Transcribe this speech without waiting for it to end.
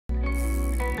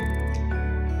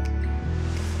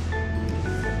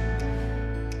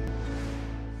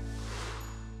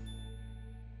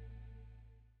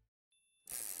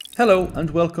Hello and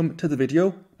welcome to the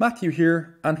video. Matthew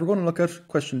here, and we're going to look at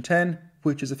question 10,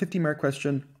 which is a 50-mark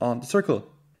question on the circle.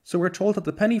 So we're told that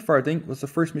the penny farthing was the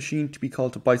first machine to be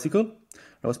called a bicycle.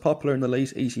 It was popular in the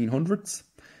late 1800s.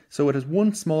 So it has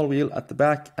one small wheel at the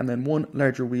back and then one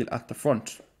larger wheel at the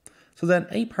front. So then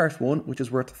A part 1, which is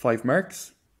worth 5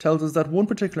 marks, tells us that one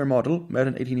particular model, made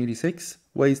in 1886,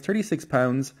 weighs 36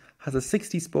 pounds, has a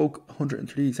 60-spoke,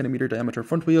 130cm diameter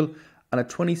front wheel, and a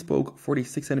 20-spoke,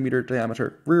 46cm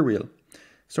diameter rear wheel.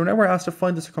 So now we're asked to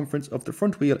find the circumference of the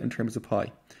front wheel in terms of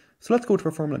pi. So let's go to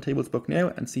our formula and tables book now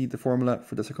and see the formula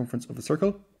for the circumference of the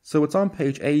circle. So it's on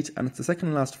page 8 and it's the second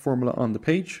and last formula on the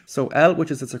page. So L,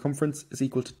 which is the circumference, is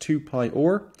equal to 2 pi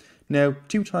r. Now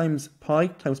 2 times pi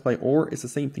times pi r is the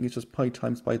same thing as just pi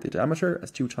times by the diameter,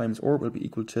 as 2 times r will be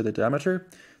equal to the diameter.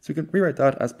 So we can rewrite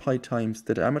that as pi times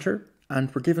the diameter. And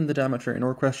we're given the diameter in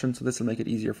our question, so this will make it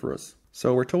easier for us.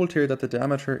 So we're told here that the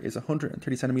diameter is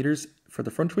 130 centimeters for the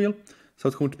front wheel. So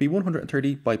it's going to be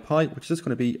 130 by pi, which is just going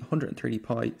to be 130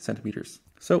 pi centimeters.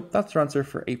 So that's our answer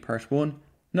for A part 1.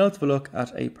 Now let's have a look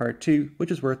at A part 2,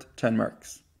 which is worth 10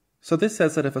 marks. So this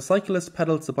says that if a cyclist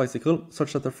pedals a bicycle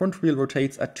such that the front wheel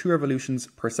rotates at 2 revolutions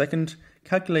per second,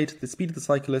 calculate the speed of the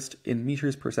cyclist in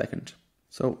meters per second.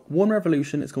 So 1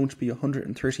 revolution is going to be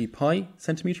 130 pi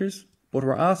centimeters. But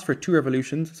we're asked for 2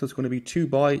 revolutions, so it's going to be 2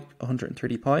 by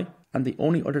 130 pi. And the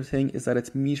only other thing is that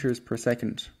it's meters per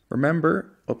second.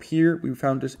 Remember, up here we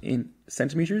found it in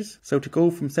centimeters. So to go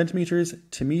from centimeters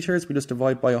to meters, we just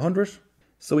divide by 100.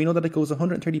 So we know that it goes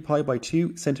 130 pi by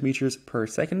 2 centimeters per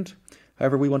second.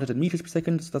 However, we want it in meters per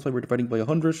second, so that's why we're dividing by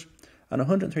 100. And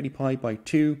 130 pi by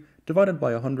 2 divided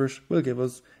by 100 will give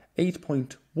us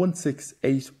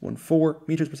 8.16814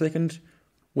 meters per second,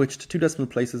 which to 2 decimal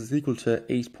places is equal to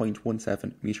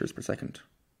 8.17 meters per second.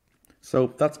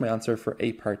 So that's my answer for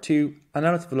A part 2, and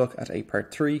now let's have a look at A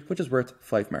part 3, which is worth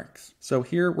 5 marks. So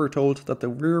here we're told that the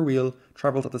rear wheel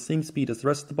travels at the same speed as the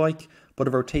rest of the bike, but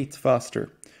it rotates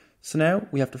faster. So now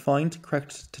we have to find,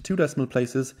 correct to 2 decimal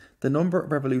places, the number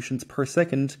of revolutions per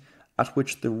second at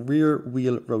which the rear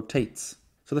wheel rotates.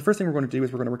 So the first thing we're going to do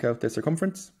is we're going to work out the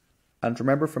circumference. And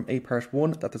remember from A part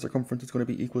 1 that the circumference is going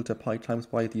to be equal to pi times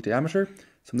by the diameter.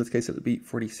 So in this case it will be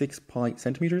 46 pi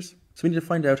centimeters. So we need to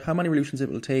find out how many revolutions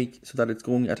it will take so that it's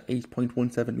going at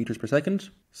 8.17 meters per second.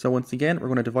 So once again we're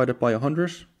going to divide it by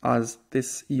 100 as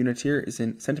this unit here is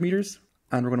in centimeters.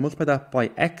 And we're going to multiply that by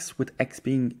x, with x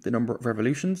being the number of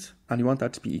revolutions. And you want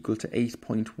that to be equal to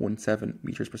 8.17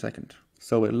 meters per second.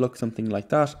 So it'll look something like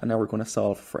that, and now we're going to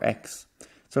solve for x.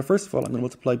 So first of all, I'm going to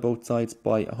multiply both sides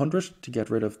by 100 to get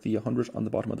rid of the 100 on the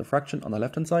bottom of the fraction on the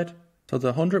left hand side. So the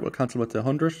 100 will cancel with the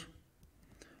 100.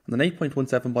 And then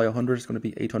 8.17 by 100 is going to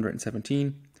be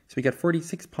 817. So we get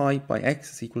 46 pi by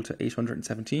x is equal to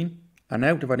 817. And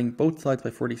now dividing both sides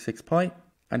by 46 pi,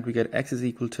 and we get x is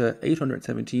equal to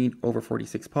 817 over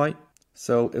 46 pi.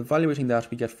 So evaluating that,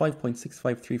 we get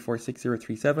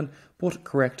 5.65346037, but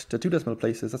correct to 2 decimal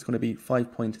places, that's going to be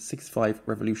 5.65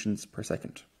 revolutions per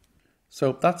second.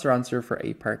 So that's our answer for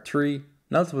A part 3.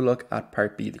 Now let's have a look at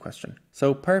part B of the question.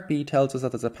 So part B tells us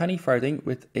that there's a penny farthing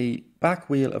with a back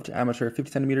wheel of diameter 50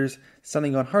 centimeters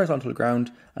standing on horizontal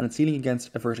ground and it's leaning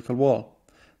against a vertical wall.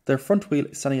 Their front wheel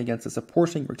is standing against a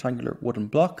supporting rectangular wooden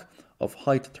block of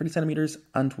height 30 centimeters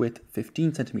and width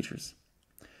 15 centimeters.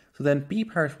 So then B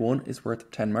part 1 is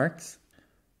worth 10 marks.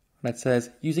 And it says,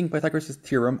 using Pythagoras'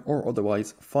 theorem or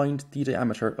otherwise, find the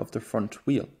diameter of the front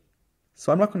wheel.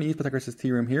 So I'm not going to use Pythagoras'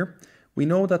 theorem here. We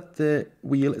know that the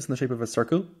wheel is in the shape of a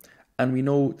circle, and we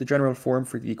know the general form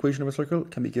for the equation of a circle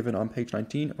can be given on page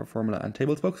 19 of our formula and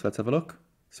tables book, so let's have a look.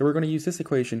 So we're going to use this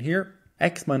equation here,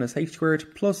 x minus h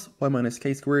squared plus y minus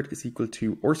k squared is equal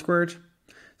to r squared.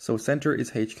 So centre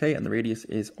is hk and the radius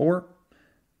is r.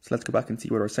 So let's go back and see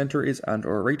what our centre is and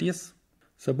our radius.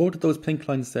 So both of those pink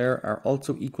lines there are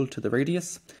also equal to the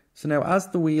radius. So now as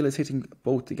the wheel is hitting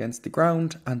both against the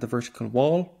ground and the vertical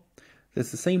wall,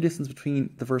 there's the same distance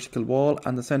between the vertical wall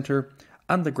and the centre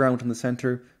and the ground and the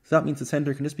centre. So that means the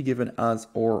centre can just be given as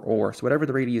r. So whatever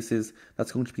the radius is,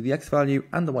 that's going to be the x value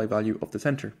and the y value of the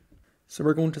centre. So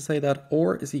we're going to say that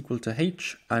r is equal to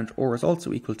h and r is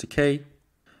also equal to k.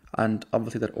 And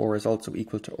obviously that r is also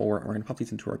equal to r. We're going to pop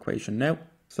these into our equation now.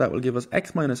 So that will give us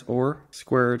x minus r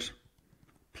squared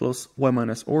plus y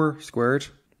minus r squared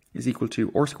is equal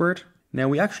to r squared. Now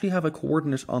we actually have a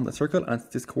coordinate on the circle, and it's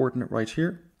this coordinate right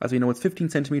here. As we know, it's 15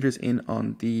 centimeters in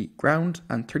on the ground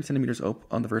and 30 centimeters up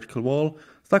on the vertical wall.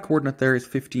 So that coordinate there is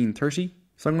 15, 30.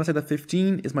 So I'm going to say that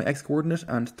 15 is my x coordinate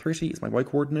and 30 is my y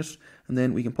coordinate. And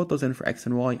then we can put those in for x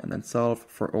and y and then solve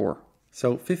for r.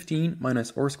 So 15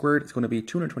 minus r squared is going to be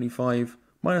 225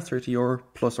 minus 30r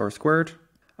plus r squared.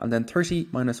 And then 30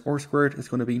 minus r squared is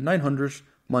going to be 900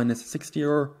 minus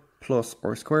 60r plus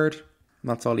r squared. And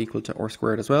that's all equal to r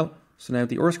squared as well. So now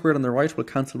the r squared on the right will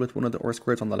cancel with one of the r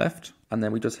squareds on the left. And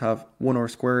then we just have 1r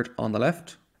squared on the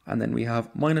left. And then we have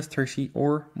minus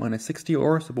 30r minus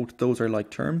 60r. So both of those are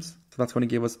like terms. So that's going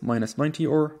to give us minus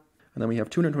 90r. And then we have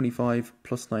 225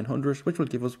 plus 900, which will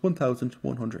give us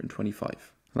 1125.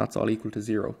 And that's all equal to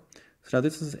 0. So now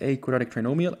this is a quadratic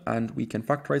trinomial and we can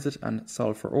factorize it and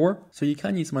solve for r. So you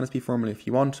can use the minus b formula if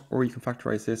you want, or you can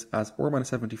factorize this as r minus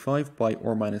 75 by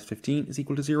r minus 15 is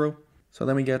equal to 0. So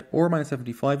then we get r minus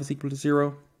 75 is equal to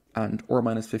 0 and r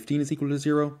minus 15 is equal to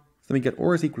 0. So then we get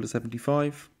r is equal to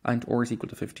 75 and r is equal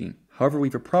to 15. However, we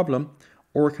have a problem.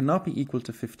 R cannot be equal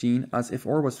to 15, as if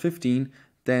r was 15,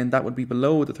 then that would be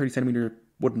below the 30 centimeter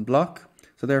wooden block.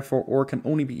 So therefore r can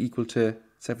only be equal to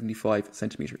 75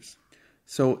 centimeters.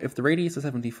 So if the radius is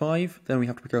 75, then we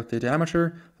have to work out the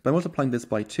diameter by multiplying this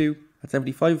by 2. And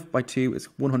 75 by 2 is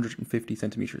 150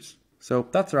 centimeters. So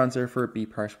that's our answer for B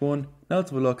part 1. Now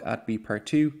let's have a look at B part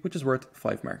 2, which is worth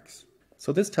 5 marks.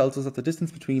 So this tells us that the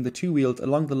distance between the two wheels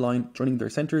along the line joining their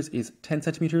centres is 10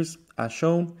 centimeters, as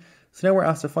shown. So now we're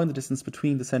asked to find the distance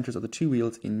between the centres of the two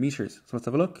wheels in meters. So let's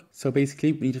have a look. So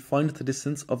basically we need to find the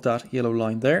distance of that yellow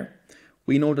line there.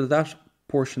 We know that that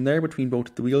portion there between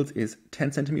both the wheels is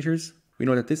 10 centimeters. We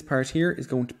know that this part here is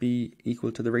going to be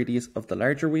equal to the radius of the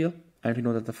larger wheel. And we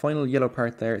know that the final yellow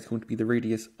part there is going to be the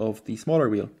radius of the smaller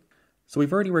wheel. So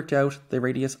we've already worked out the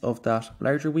radius of that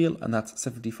larger wheel, and that's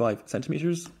 75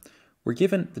 centimeters. We're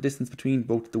given the distance between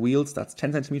both the wheels, that's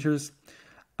 10 centimeters.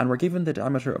 And we're given the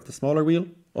diameter of the smaller wheel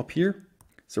up here.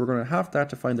 So we're going to have that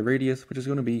to find the radius, which is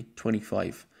going to be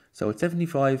 25. So it's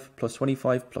 75 plus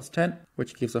 25 plus 10,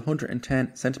 which gives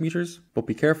 110 centimeters. But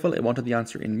be careful, it wanted the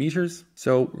answer in meters.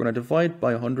 So we're going to divide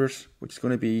by 100, which is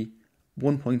going to be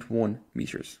 1.1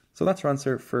 meters. So that's our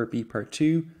answer for B part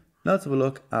 2. Now let's have a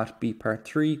look at B part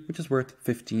 3, which is worth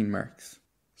 15 marks.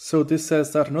 So this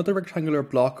says that another rectangular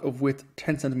block of width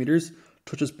 10 centimeters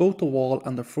touches both the wall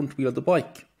and the front wheel of the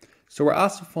bike. So we're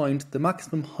asked to find the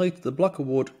maximum height of the block of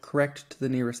wood correct to the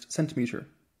nearest centimetre.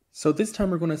 So this time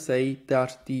we're going to say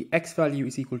that the x value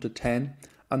is equal to 10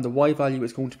 and the y value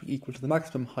is going to be equal to the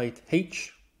maximum height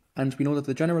h. And we know that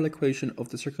the general equation of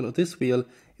the circle of this wheel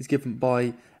is given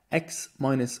by x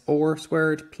minus r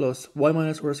squared plus y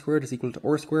minus r squared is equal to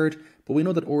r squared. But we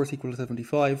know that r is equal to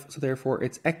 75, so therefore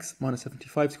it's x minus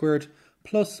 75 squared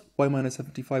plus y minus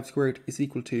 75 squared is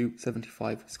equal to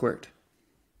 75 squared.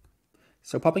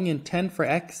 So popping in 10 for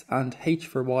x and h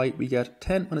for y, we get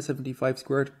 10 minus 75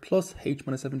 squared plus h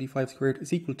minus 75 squared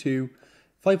is equal to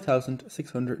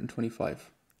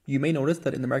 5,625. You may notice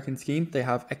that in the American scheme, they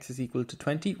have x is equal to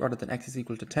 20 rather than x is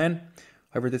equal to 10.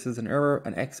 However, this is an error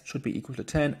and x should be equal to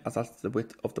 10 as that's the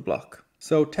width of the block.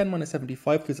 So 10 minus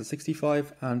 75 gives us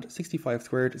 65 and 65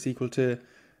 squared is equal to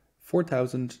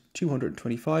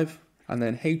 4,225. And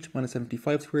then h minus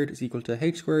 75 squared is equal to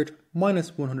h squared minus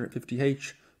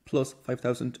 150h plus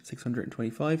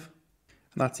 5,625,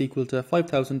 and that's equal to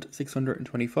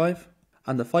 5,625,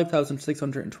 and the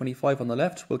 5,625 on the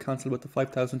left will cancel with the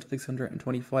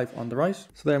 5,625 on the right.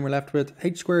 So then we're left with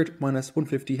h squared minus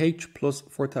 150h plus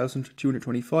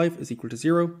 4,225 is equal to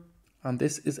 0, and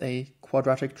this is a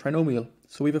quadratic trinomial.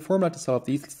 So we have a formula to solve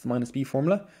these. It's the minus b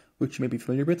formula, which you may be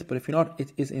familiar with, but if you're not,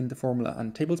 it is in the formula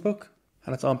and tables book,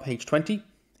 and it's on page 20.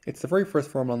 It's the very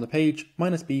first formula on the page,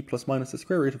 minus b plus minus the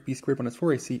square root of b squared minus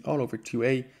 4ac all over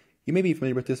 2a. You may be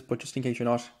familiar with this, but just in case you're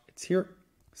not, it's here.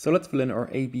 So let's fill in our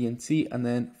a, b and c and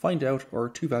then find out our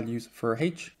two values for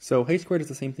h. So h squared is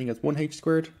the same thing as 1h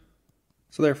squared.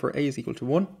 So therefore a is equal to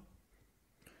 1.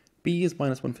 B is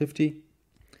minus 150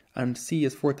 and c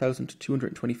is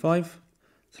 4,225.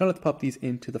 So now let's pop these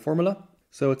into the formula.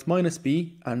 So it's minus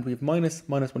b and we have minus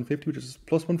 150, which is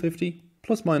plus 150,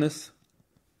 plus minus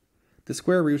the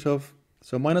square root of,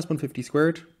 so minus 150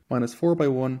 squared, minus 4 by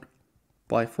 1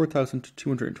 by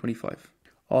 4,225,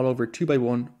 all over 2 by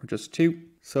 1, or just 2.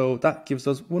 So that gives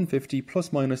us 150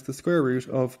 plus minus the square root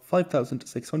of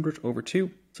 5,600 over 2.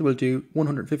 So we'll do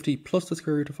 150 plus the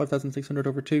square root of 5,600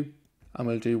 over 2, and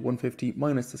we'll do 150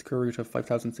 minus the square root of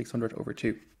 5,600 over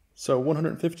 2. So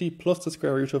 150 plus the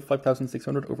square root of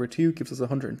 5,600 over 2 gives us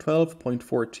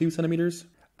 112.42 centimeters,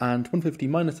 and 150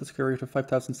 minus the square root of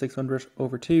 5,600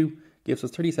 over 2 gives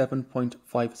us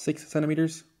 37.56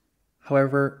 centimeters.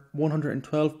 However,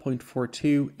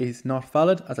 112.42 is not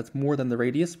valid as it's more than the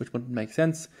radius, which wouldn't make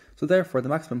sense. So therefore the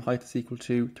maximum height is equal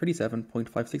to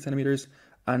 37.56 centimeters,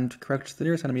 and correct to the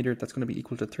nearest centimeter, that's going to be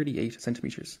equal to 38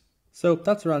 centimeters. So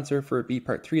that's our answer for B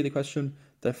part 3 of the question,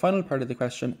 the final part of the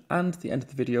question and the end of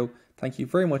the video. Thank you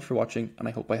very much for watching, and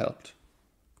I hope I helped.